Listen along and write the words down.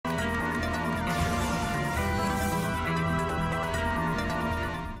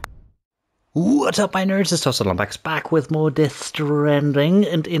What's up, my nerds? It's Tossalombax back with more Death Stranding,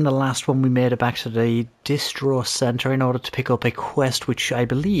 and in the last one we made it back to the Distro Center in order to pick up a quest which I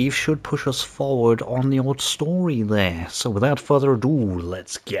believe should push us forward on the old story there. So without further ado,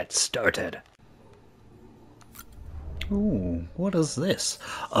 let's get started. Ooh, what is this?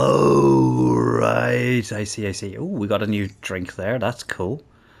 Oh, right, I see. Ooh, we got a new drink there, that's cool.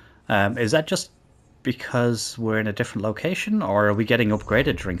 Is that just because we're in a different location, or are we getting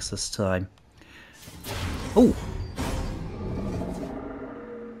upgraded drinks this time? Oh.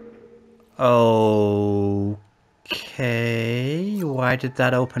 Okay. Why did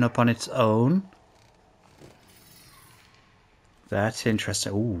that open up on its own? That's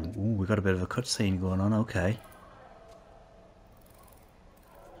interesting. Ooh, we got a bit of a cutscene going on. Okay.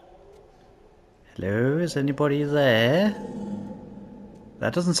 Hello, is anybody there?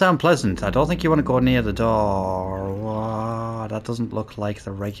 That doesn't sound pleasant. I don't think you want to go near the door. Wow, that doesn't look like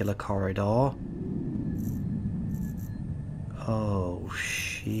the regular corridor. Oh,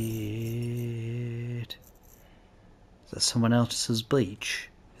 shit. Is that someone else's beach?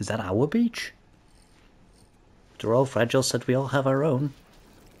 Is that our beach? They're all fragile, said we all have our own.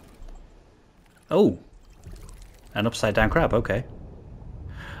 Oh. An upside down crab, okay.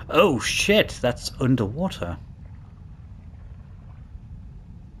 Oh, shit, that's underwater.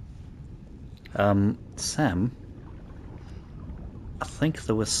 Sam? I think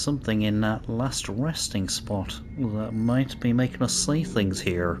there was something in that last resting spot that might be making us see things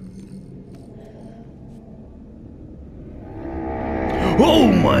here.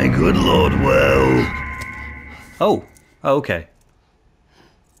 Oh my good lord, well... Oh, okay.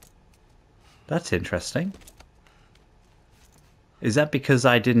 That's interesting. Is that because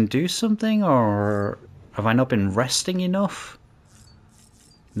I didn't do something, or have I not been resting enough?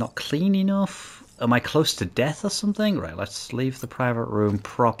 Not clean enough? Am I close to death or something? Right, let's leave the private room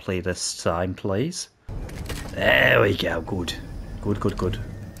properly this time, please. There we go, good. Good.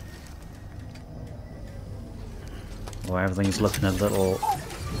 Oh, everything's looking a little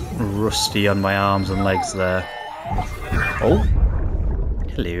rusty on my arms and legs there. Oh,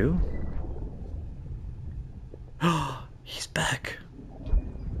 hello. He's back.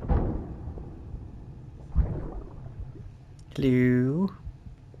 Hello.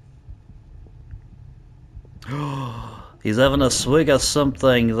 He's having a swig of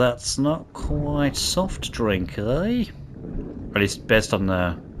something that's not quite soft drink, eh? At least based on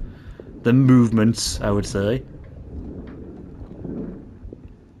the movements, I would say.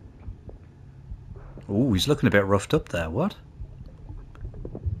 Ooh, he's looking a bit roughed up there, what?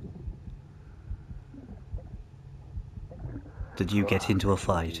 Did you get into a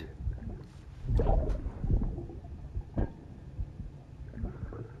fight?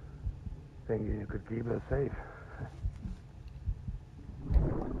 Thinking you could keep us safe.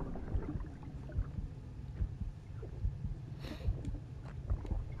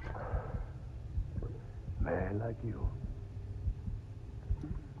 Man like you.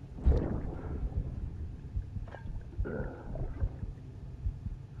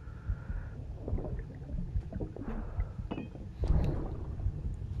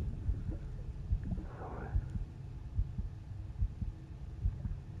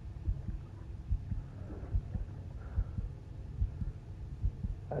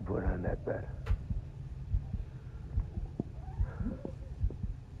 I put on that bet.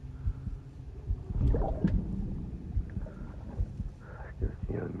 Just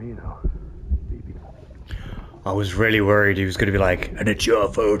you and me now, baby. I was really worried he was going to be like, and it's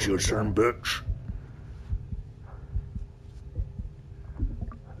your fault, you son bitch.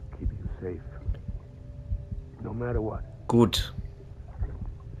 Keep you safe. No matter what. Good.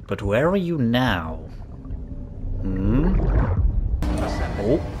 But where are you now? Hmm?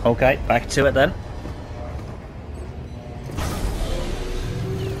 Oh, okay, back to it then.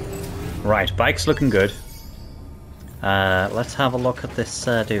 Right, bike's looking good. Let's have a look at this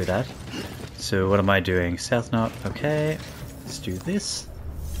doodad. So what am I doing? South North, okay. Let's do this.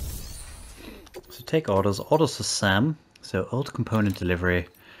 So take orders. Orders for Sam. So old component delivery.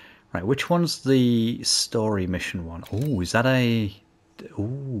 Right, which one's the story mission one? Oh, is that a...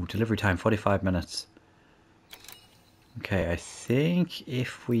 Ooh, delivery time 45 minutes. Okay, I think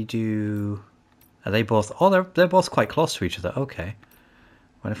if we do... Are they both... Oh, they're both quite close to each other. Okay.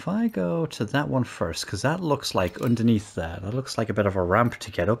 Well, if I go to that one first, because that looks like underneath there, that looks like a bit of a ramp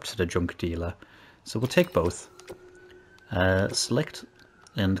to get up to the junk dealer. So we'll take both. Select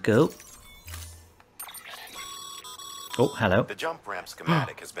and go. Oh, hello. The jump ramp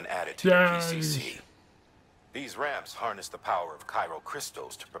schematic has been added to your PCC. These ramps harness the power of chiral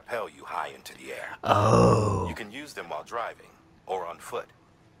crystals to propel you high into the air. Oh. You can use them while driving or on foot.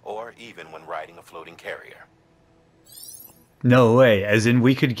 or even when riding a floating carrier. No way, as in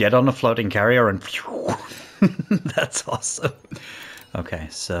we could get on a floating carrier and... That's awesome. Okay,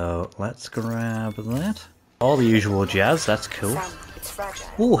 so let's grab that. All the usual jazz, that's cool. Sam, it's fragile.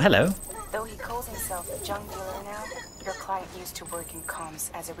 Oh, hello. Though he calls himself a junk dealer now, your client used to work in comms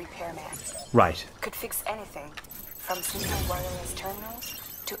as a repairman. Right. Could fix anything, from simple wireless terminals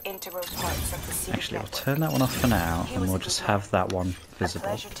to integral parts of the city Actually, I'll network. turn that one off for now, and we'll just have that one A visible.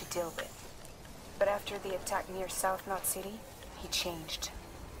 pleasure to deal with. But after the attack near South Knot City, he changed.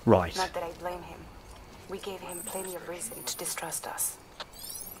 Right. Not that I blame him. We gave him plenty of reason to distrust us.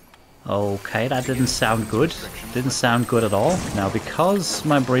 Okay, that didn't sound good. Didn't sound good at all. Now, because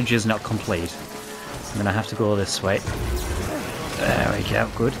my bridge is not complete, I'm gonna have to go this way. There we go,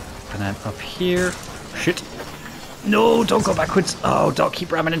 good. And then up here. Shit. No, don't go backwards. Oh, don't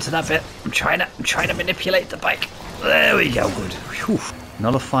keep ramming into that bit. I'm trying to manipulate the bike. There we go, good. Whew.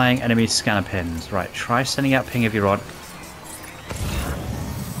 Nullifying enemy scanner pins. Right, try sending out ping if you're on.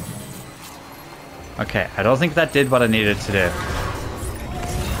 Okay, I don't think that did what I needed to do.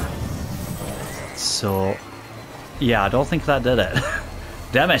 So, yeah, I don't think that did it.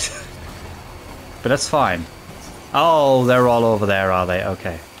 Damn it. But that's fine. Oh, they're all over there, are they?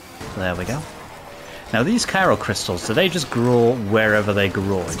 Okay. There we go. Now, these chiral crystals, do they just grow wherever they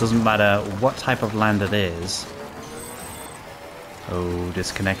grow? It doesn't matter what type of land it is. Oh,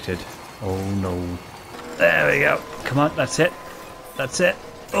 disconnected. Oh, no. There we go. Come on, that's it. That's it.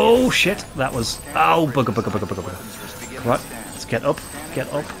 Oh, shit. That was... Oh, bugger, bugger, bugger, bugger, bugger. Come on, let's get up.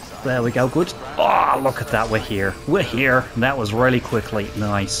 Get up. There we go, good. Oh, look at that, we're here. We're here. That was really quickly.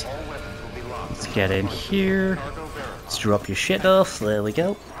 Nice. Let's get in here. Let's drop your shit off. There we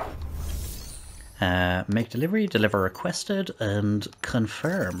go. Make delivery, deliver requested, and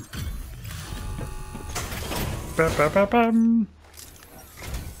confirm. Ba-ba-ba-bum.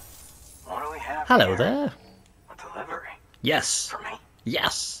 What do we have Hello here? there. A delivery? Yes. For me?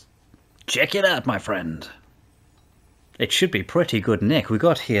 Yes. Check it out, my friend. It should be pretty good, Nick. We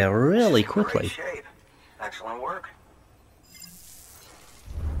got here really quickly. Great shape. Excellent work.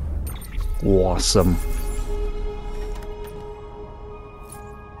 Awesome.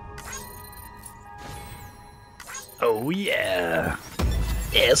 Oh yeah.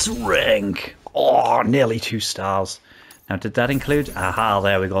 S rank. Oh, nearly 2 stars. Now, did that include... Aha,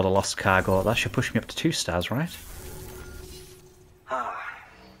 there we go, the lost cargo. That should push me up to 2 stars, right? Ah,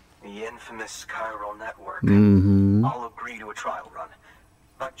 the infamous chiral network. Mm-hmm. I'll agree to a trial run,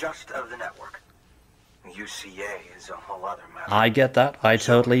 but just of the network. UCA is a whole other matter. I get that. I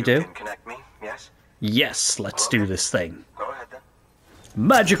totally You do. can connect me, yes? Yes, let's do this thing. Go ahead then.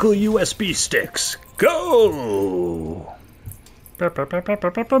 Magical USB sticks. Go!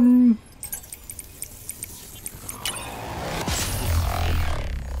 Ba-ba-ba-ba-ba-bum.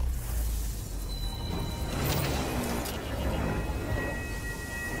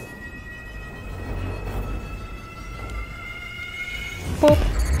 Boop.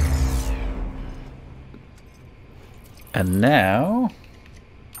 And now...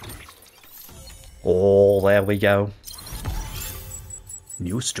 Oh, there we go.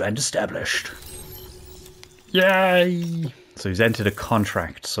 New strand established. Yay! So he's entered a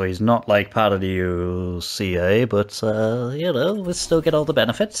contract, so he's not like part of the UCA, but, you know, we'll still get all the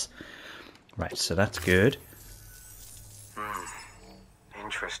benefits. Right, so that's good.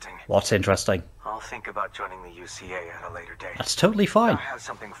 Interesting. What's interesting? I'll think about joining the UCA at a later date. That's totally fine. I have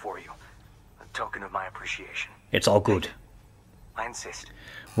something for you. A token of my appreciation. It's all good. I insist.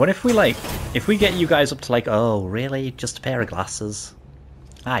 What if we, like, if we get you guys up to, like, oh, really? Just a pair of glasses?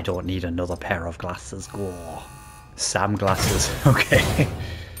 I don't need another pair of glasses. Oh. Sam glasses. Okay.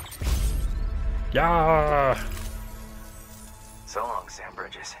 Yeah. So long, Sam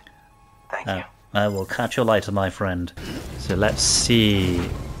Bridges. Thank you. I will catch you later, my friend. So let's see.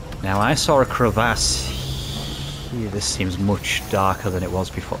 Now, I saw a crevasse here. This seems much darker than it was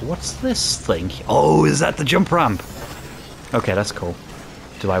before. What's this thing? Oh, is that the jump ramp? Okay, that's cool.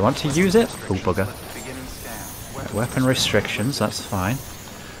 Do I want to use it? Oh, bugger. Right, weapon restrictions, that's fine.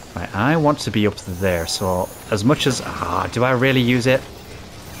 Right, I want to be up there, so as much as... do I really use it?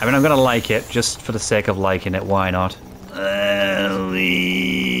 I mean, I'm going to like it, just for the sake of liking it, why not? Oh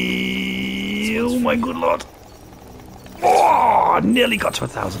my good lord. Oh, nearly got to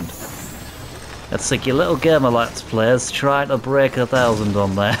 1,000. Let's like your little gamer Let's Players trying to break 1,000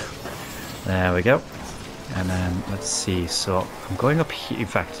 on there. There we go. And then, let's see, so I'm going up here. In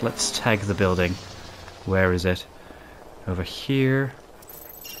fact, let's tag the building. Where is it? Over here.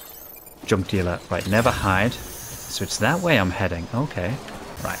 Junk dealer. Right, never hide. So it's that way I'm heading. Okay.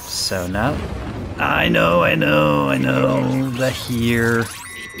 Right, so now... I know. They're here.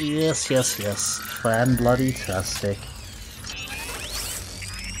 Yes, yes, yes. Fan bloody tastic.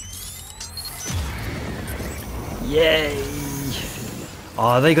 Yay! Oh,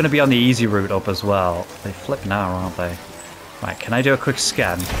 are they going to be on the easy route up as well? They flip now, aren't they? Right, can I do a quick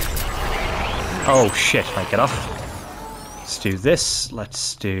scan? Oh shit, right, get off. Let's do this.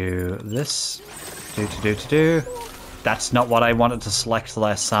 Let's do this. Do. That's not what I wanted to select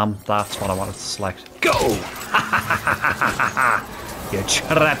there, Sam. That's what I wanted to select. Go! You're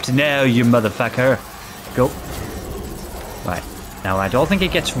trapped now, you motherfucker. Go. Right. Now, I don't think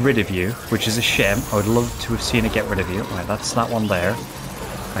it gets rid of you, which is a shame. I would love to have seen it get rid of you. Right, that's that one there.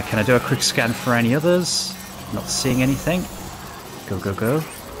 Right, can I do a quick scan for any others? Not seeing anything. Go, go, go.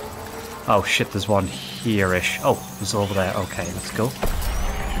 Oh, shit, there's one here-ish. Oh, there's over there. Okay, let's go.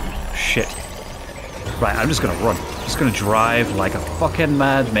 Shit. Right, I'm just gonna run. I'm just gonna drive like a fucking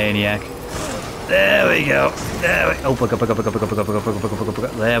mad maniac. There we go. There we go. Oh, bugger, bugger, bugger, bugger, bugger, bugger, bugger, bugger,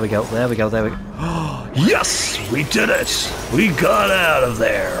 bugger. There we go. There we go. There we go. Yes! We did it! We got out of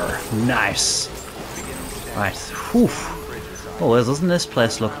there. Nice. Right. Whew. Oh, well, doesn't this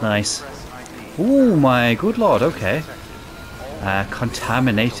place look nice? Oh my good lord. Okay.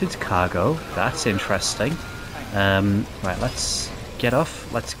 Contaminated cargo. That's interesting. Right, let's get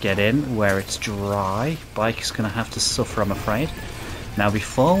off. Let's get in where it's dry. Bike's gonna have to suffer, I'm afraid. Now,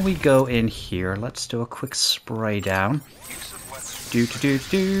 before we go in here, let's do a quick spray down.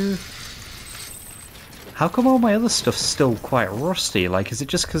 Do. How come all my other stuff's still quite rusty? Like, is it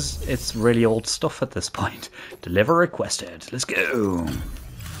just because it's really old stuff at this point? Deliver requested. Let's go.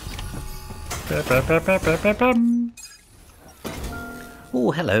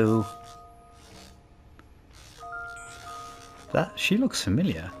 Oh, hello. She looks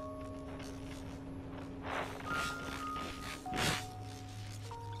familiar.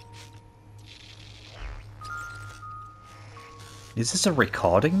 Is this a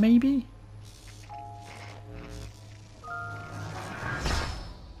recording, maybe?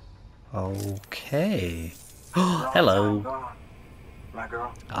 Okay. Hello. My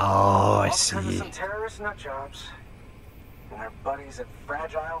girl. Oh, I see. Some terrorist nut jobs. And their buddies at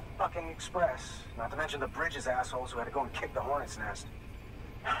Fragile fucking Express. Not to mention the Bridges assholes who had to go and kick the hornet's nest.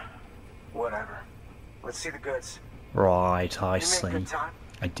 Whatever. Let's see the goods. Right, I You see. make good time?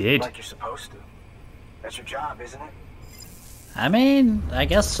 I did. Like you're supposed to. That's your job, isn't it? I mean, I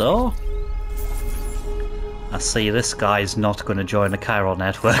guess so. I see this guy's not going to join the chiral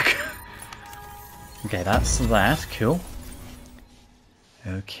network. Okay, that's that. Cool.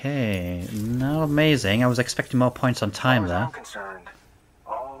 Okay, not amazing. I was expecting more points on time there. I'm concerned,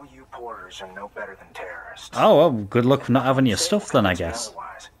 all you porters are no better than terrorists. Oh, well, good luck not having your stuff then, I guess.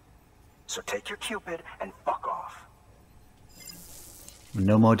 Otherwise. So take your Cupid and fuck off.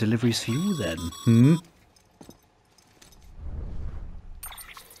 No more deliveries for you then. Hmm?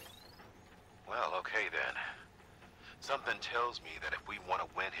 Well, okay then. Something tells me that if we want to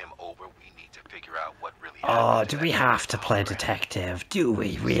win him over, we need to figure out what really happened. Oh, do we have to play detective? Do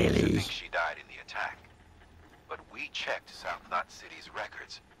we I really? think she died in the attack. But we checked South Knot City's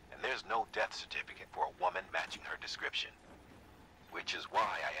records, and there's no death certificate for a woman matching her description. Which is why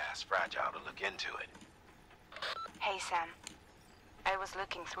I asked Fragile to look into it. Hey, Sam. I was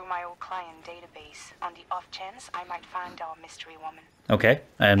looking through my old client database on the off chance I might find our mystery woman. Okay,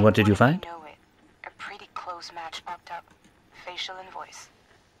 and what did you find? Know it. A pretty close match popped up. Facial and voice.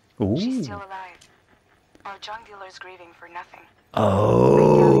 Ooh. She's still alive. Our junk dealer's grieving for nothing.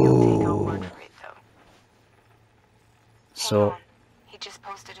 Oh. Take our word for it, though. So. Hang on. He just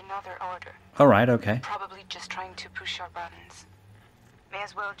posted another order. Alright, okay. Probably just trying to push our buttons. May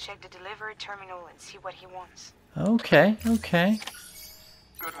as well check the delivery terminal and see what he wants. Okay, okay.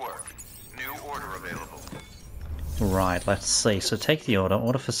 Good work. New order available. Right, let's see. So take the order.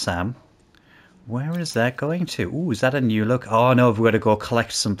 Order for Sam. Where is that going to? Ooh, is that a new look? Oh no, we've got to go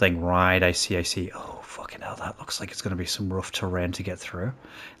collect something. Right, I see, I see. Oh, fucking hell, that looks like it's going to be some rough terrain to get through.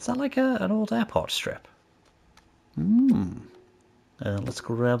 Is that like an old airport strip? Let's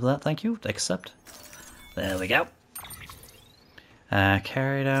grab that, thank you. Accept. There we go.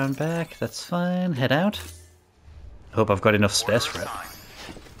 Carry down back, that's fine. Head out. Hope I've got enough space for it.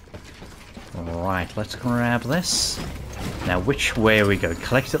 Right, let's grab this. Now, which way are we going?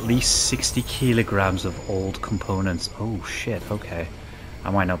 Collect at least 60 kilograms of old components. Oh, shit, okay.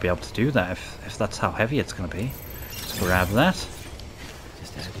 I might not be able to do that if that's how heavy it's going to be. Let's grab that.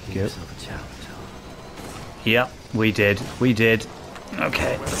 Just had to give yourself a challenge. Yep, we did. We did.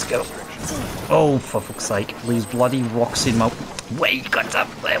 Okay, let's go. Oh, for fuck's sake. These bloody rocks in my way. Got up.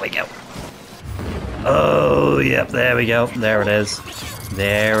 There we go. Oh, yep, there we go. There it is.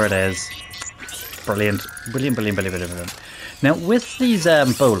 There it is. Brilliant. Brilliant, brilliant, brilliant, brilliant, brilliant. Now with these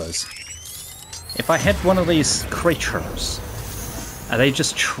bolas, if I hit one of these creatures, are they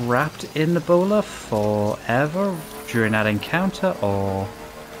just trapped in the bola forever during that encounter, or...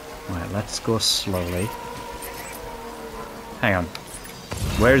 Right, let's go slowly. Hang on.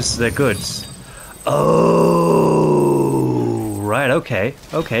 Where's the goods? Oh, right, okay.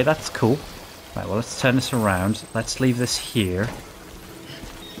 Okay, that's cool. Right, well, let's turn this around. Let's leave this here.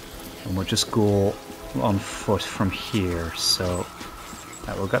 And we'll just go on foot from here. So,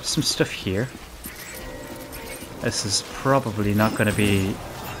 right, we've got some stuff here. This is probably not going to be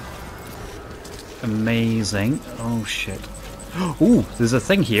amazing. Oh, shit. Ooh, there's a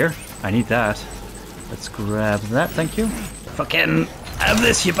thing here. I need that. Let's grab that, thank you. Fucking have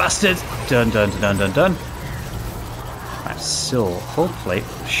this, you bastard! Dun dun dun dun dun. Right, so hopefully,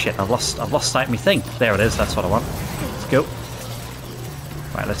 shit, I've lost sight of my thing. There it is. That's what I want. Let's go.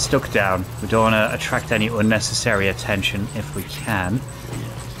 Right, let's duck down. We don't want to attract any unnecessary attention if we can.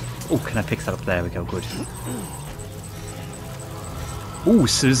 Oh, can I pick that up? There we go. Good. Ooh,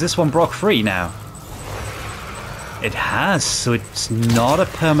 so is this one broke free now? It has, so it's not a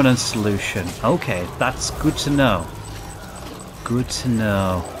permanent solution. Okay, that's good to know. Good to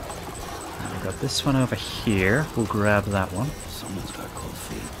know. We've got this one over here. We'll grab that one. Someone's got cold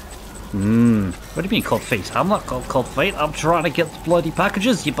feet. What do you mean cold feet? I'm not got cold feet. I'm trying to get the bloody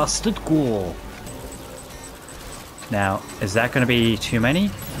packages, you bastard. Cool. Now, is that going to be too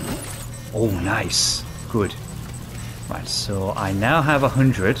many? Oh, nice. Good. Right, so I now have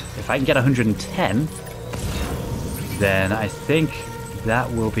 100. If I can get 110... then I think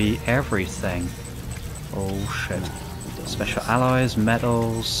that will be everything. Oh shit. Special alloys,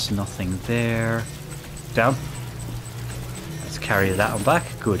 metals, nothing there. Down. Let's carry that one back.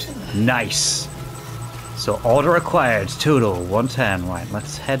 Good. Nice. So order acquired, total 110. Right,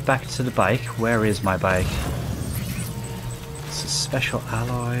 let's head back to the bike. Where is my bike? This is special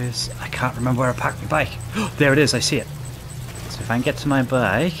alloys. I can't remember where I packed my bike. There it is, I see it. So if I can get to my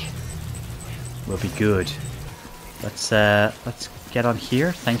bike, we'll be good. Let's get on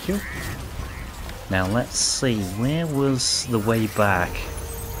here, thank you. Now let's see, where was the way back?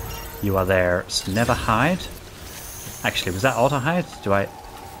 You are there, so never hide. Actually, was that auto hide? Do I...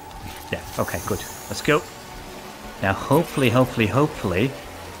 Yeah, okay, good. Let's go. Now hopefully,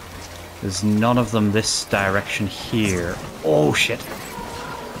 there's none of them this direction here. Oh shit.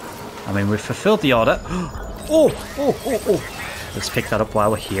 I mean, we've fulfilled the order. Oh. Let's pick that up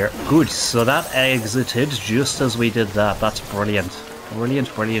while we're here. Good, so that exited just as we did that. That's brilliant. Brilliant.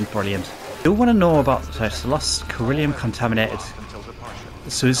 I do want to know about the lost Coryllium contaminated.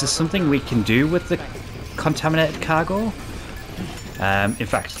 So is this something we can do with the contaminated cargo? In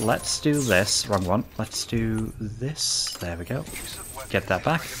fact, let's do this. Wrong one. Let's do this. There we go. Get that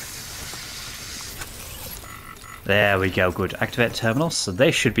back. There we go, good. Activate terminals, so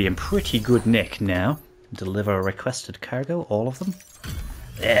they should be in pretty good nick now. Deliver requested cargo, all of them.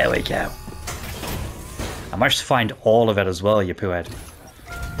 There we go. I managed to find all of it as well, you poohead.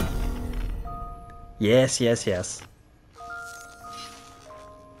 Yes.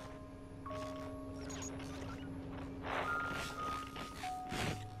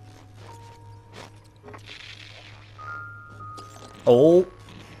 Oh,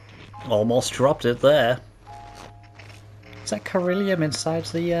 almost dropped it there. Is that Coryllium inside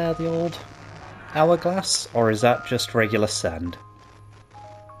the old hourglass, or is that just regular sand?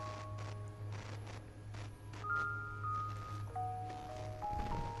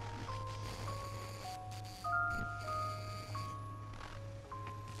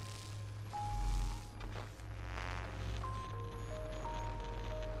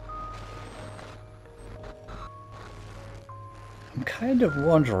 I'm kind of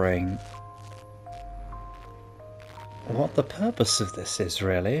wondering what the purpose of this is,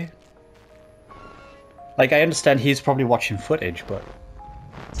 really. Like, I understand he's probably watching footage, but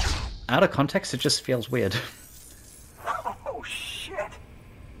out of context, it just feels weird. Oh, shit.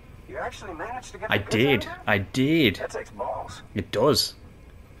 You actually managed to get I did. That takes balls. It does.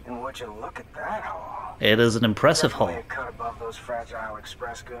 And would you look at that haul? It is an impressive haul. Definitely a cut above those fragile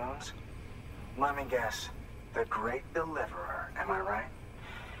express goons. Let me guess. The Great Deliverer, am I right?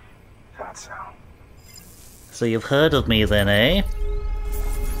 Thought so. So you've heard of me then, eh?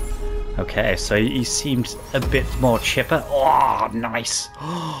 Okay, so he seemed a bit more chipper. Oh, nice.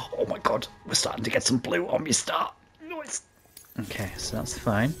 Oh my god, we're starting to get some blue on me star. Nice. Okay, so that's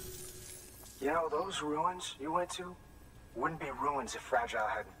fine. You know, those ruins you went to wouldn't be ruins if Fragile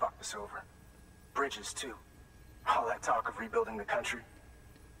hadn't fucked us over. Bridges, too. All that talk of rebuilding the country.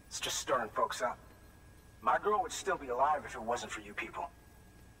 It's just stirring folks up. My girl would still be alive if it wasn't for you people.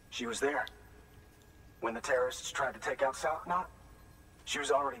 She was there. When the terrorists tried to take out South Knot, she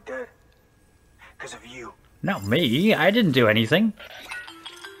was already dead. Because of you. Not me. I didn't do anything.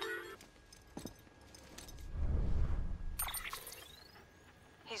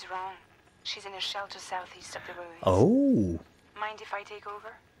 He's wrong. She's in a shelter southeast of the ruins. Oh. Mind if I take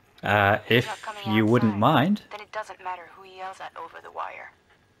over? If you wouldn't mind. Then it doesn't matter who he yells at over the wire.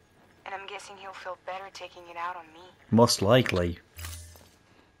 And I'm guessing he'll feel better taking it out on me. Most likely.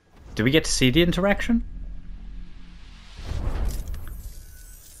 Do we get to see the interaction?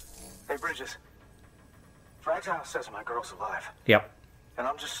 Hey, Bridges. Fragile says my girl's alive. Yep. And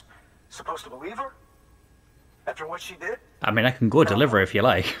I'm just supposed to believe her? After what she did? I mean, I can go deliver if you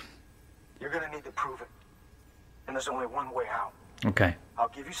like. You're gonna need to prove it. And there's only one way out. Okay. I'll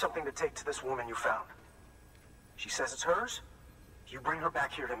give you something to take to this woman you found. She says it's hers. You bring her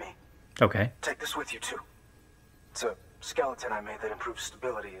back here to me. Okay. Take this with you, too. It's a skeleton I made that improves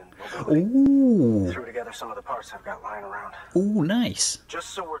stability and mobility. Ooh. Threw together some of the parts I've got lying around. Ooh, nice.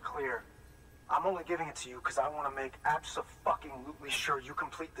 Just so we're clear, I'm only giving it to you because I want to make abso-fucking-lutely sure you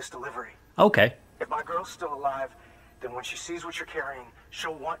complete this delivery. Okay. If my girl's still alive, then when she sees what you're carrying,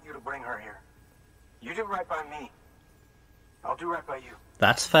 she'll want you to bring her here. You do right by me. I'll do right by you.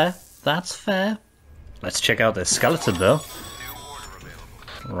 That's fair. That's fair. Let's check out this skeleton, though.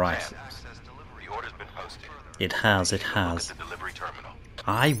 Right. It has, it has.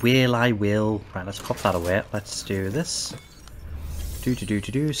 I will. Right, let's pop that away. Let's do this. So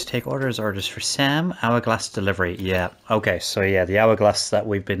take orders for Sam. Hourglass delivery. Yeah. Okay, so yeah, the hourglass that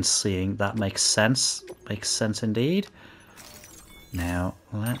we've been seeing, that makes sense. Makes sense indeed. Now,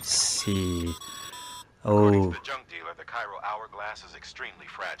 let's see. According Oh. to the junk dealer, the Cairo hourglass is extremely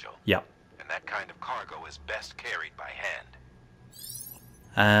fragile. Yep. And that kind of cargo is best carried by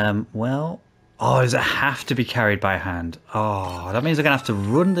hand. Well... Oh, does it have to be carried by hand? Oh, that means I'm going to have to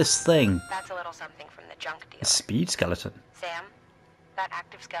run this thing. That's a little something from the junk dealer. A speed skeleton. Sam, that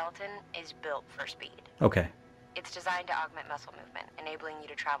active skeleton is built for speed. Okay. It's designed to augment muscle movement, enabling you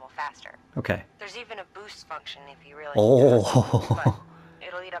to travel faster. Okay. There's even a boost function if you really Oh. need to. But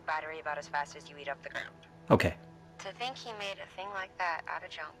it'll eat up battery about as fast as you eat up the ground. Okay. To think he made a thing like that out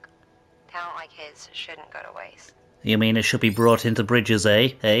of junk. Talent like his shouldn't go to waste. You mean it should be brought into Bridges,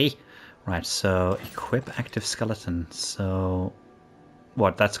 eh? Hey? Right, so equip active skeleton. So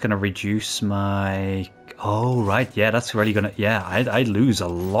what, that's going to reduce my... Oh, right, yeah, that's really going to... Yeah, I lose a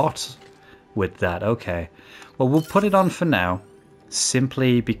lot with that. Okay. Well, we'll put it on for now,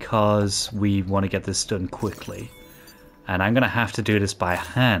 simply because we want to get this done quickly. And I'm going to have to do this by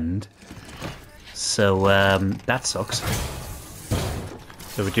hand. So, that sucks.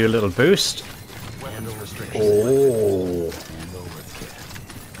 So we do a little boost. Oh.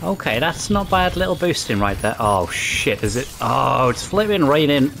 Okay, that's not bad little boosting right there. Oh shit, is it? Oh, it's flipping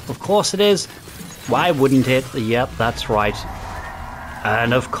raining. Of course it is. Why wouldn't it? Yep, that's right.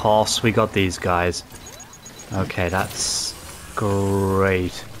 And of course we got these guys. Okay, that's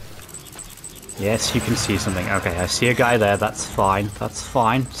great. Yes, you can see something. Okay, I see a guy there. That's fine. That's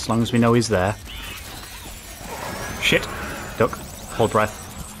fine. As long as we know he's there. Shit. Duck. Hold breath.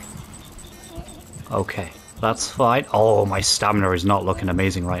 Okay. That's fine. Oh, my stamina is not looking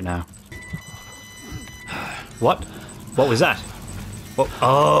amazing right now. What? What was that? What?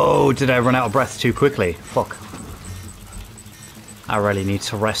 Oh, did I run out of breath too quickly? Fuck. I really need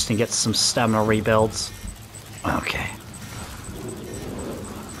to rest and get some stamina rebuilds. Okay.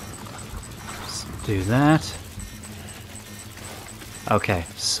 Let's do that. Okay,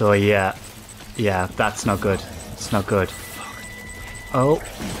 so yeah. Yeah, that's not good. It's not good. Oh,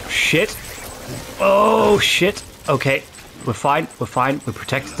 shit. Oh, shit. Okay, we're fine. We're fine. We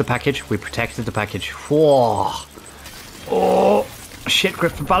protected the package. We protected the package. Whoa. Oh, shit.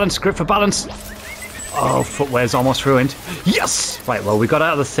 Grip for balance. Grip for balance. Oh, footwear's almost ruined. Yes! Right, well, we got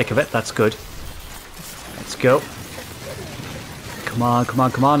out of the thick of it. That's good. Let's go. Come on, come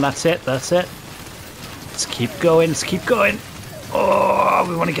on, come on. That's it. That's it. Let's keep going. Let's keep going. Oh,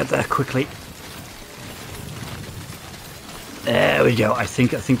 we want to get there quickly. There we go. I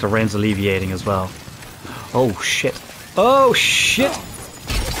think the rain's alleviating as well. Oh shit. Oh shit.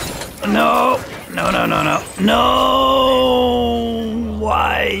 No. No, no, no, no. No.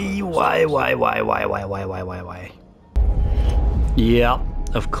 Why? Yeah,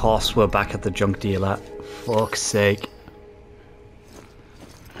 of course we're back at the junk dealer. Fuck's sake.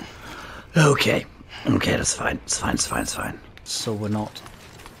 Okay. Okay, that's fine. It's fine, it's fine, it's fine. So we're not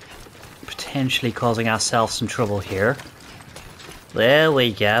potentially causing ourselves some trouble here. There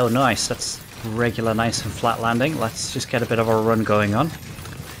we go, nice, that's regular, nice and flat landing. Let's just get a bit of a run going on.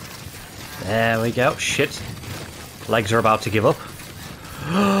 There we go, shit. Legs are about to give up.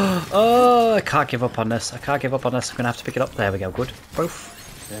 Oh, I can't give up on this. I can't give up on this. I'm gonna have to pick it up. There we go. Good.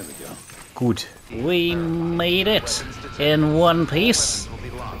 Both. There we go. Good. We made it in one piece.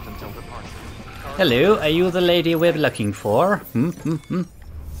 Hello, are you the lady we're looking for?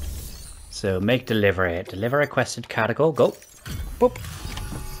 So make delivery. Deliver requested cargo. Go. Boop.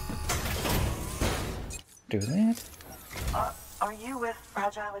 Do that. Are you with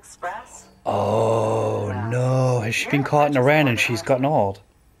Fragile Express? Oh no, has she been caught in the rain and she's gotten old?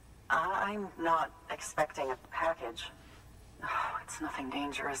 I'm not expecting a package. Oh, it's nothing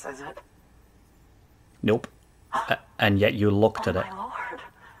dangerous, is it? Nope. And yet you looked at it. My lord.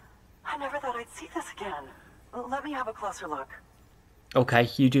 I never thought I'd see this again. Let me have a closer look. Okay,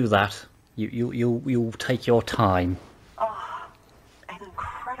 you do that. You take your time. Oh,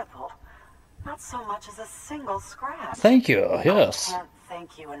 incredible. Not so much as a single scratch. Thank you, yes. I can't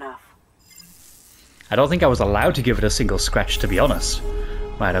thank you enough. I don't think I was allowed to give it a single scratch, to be honest.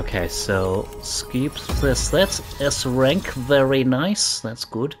 Right, okay, so skip this. That's S rank, very nice. That's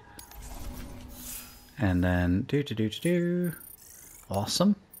good. And then do.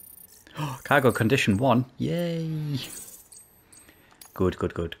 Awesome. Cargo condition 1. Yay. Good.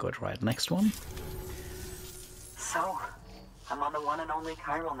 Right, next one. So, I'm on the one and only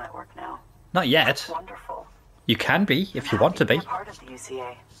chiral network now. Not yet. That's wonderful. You can be if you want to be. I'm part of the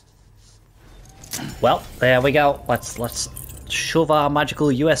UCA. Well, there we go. Let's shove our magical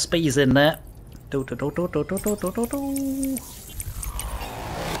USBs in there. Do.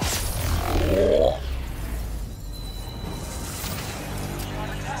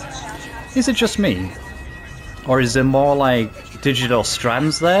 Is it just me? Or is there more like digital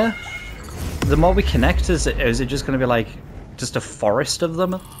strands there? The more we connect, is it just going to be like just a forest of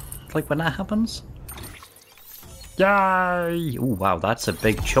them? Like when that happens? Yay! Oh wow, that's a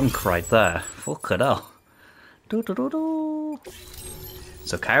big chunk right there. Fuck it up. So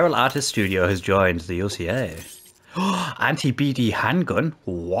Chiral Artist Studio has joined the OCA. Anti-BD handgun?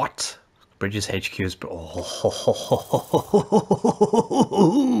 What? Bridges HQ's...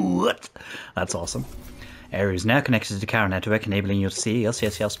 What? That's awesome. Area is now connected to the Chiral network, enabling you to see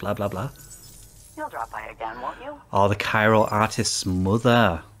yes, blah blah blah. You'll drop by again, won't you? Oh, the Chiral Artist's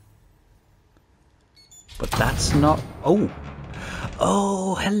mother. But that's not... Oh,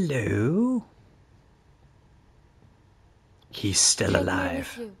 hello. He's still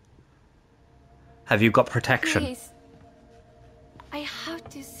alive. Have you got protection? Please. I have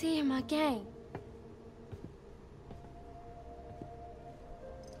to see him again.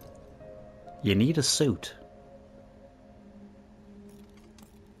 You need a suit.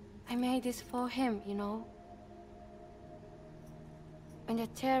 I made this for him, you know. When the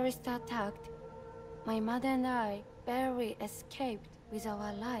terrorists attacked, my mother and I barely escaped with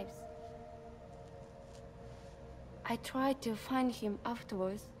our lives. I tried to find him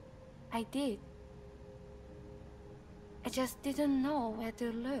afterwards. I did. I just didn't know where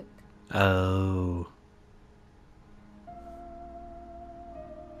to look. Oh.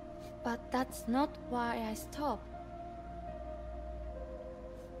 But that's not why I stopped.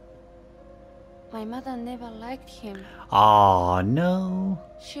 My mother never liked him. Oh no.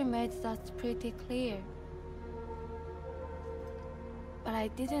 She made that pretty clear. But I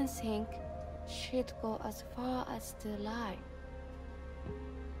didn't think she'd go as far as to lie.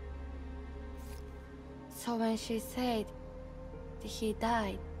 So when she said that he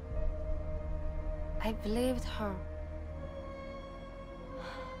died, I believed her.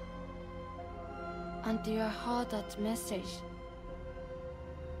 Until I heard that message.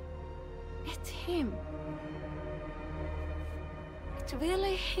 It's him. It's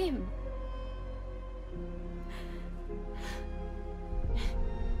really him.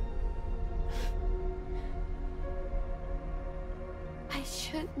 I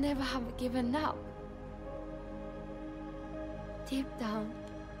should never have given up. Deep down,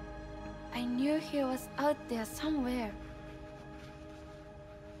 I knew he was out there somewhere.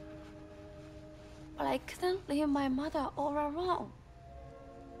 But I couldn't leave my mother all alone.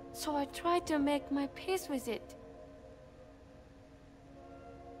 So I tried to make my peace with it.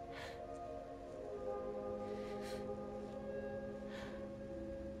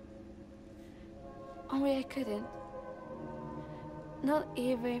 Only I couldn't. Not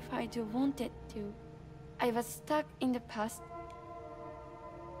even if I do wanted to. I was stuck in the past.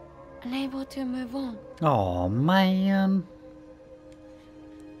 Unable to move on. Oh man.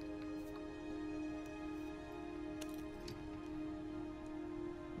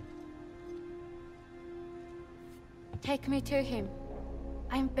 Take me to him.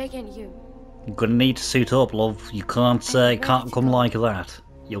 I'm begging you. You're gonna need to suit up, love. You can't come like that.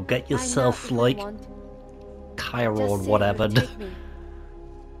 You'll get yourself like Chiral or whatever.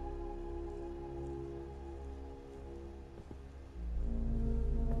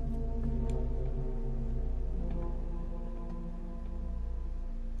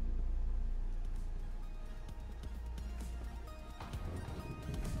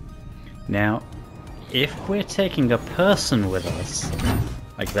 Now, if we're taking a person with us,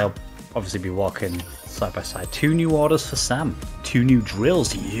 like they'll obviously be walking side by side. 2 new orders for Sam. 2 new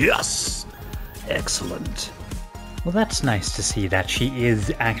drills. Yes! Excellent. Well, that's nice to see that she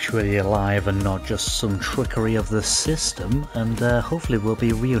is actually alive and not just some trickery of the system, and hopefully we'll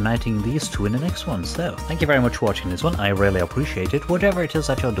be reuniting these two in the next one. So, thank you very much for watching this one, I really appreciate it. Whatever it is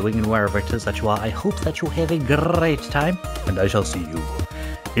that you're doing and wherever it is that you are, I hope that you have a great time, and I shall see you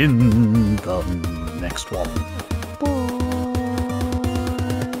in the next one.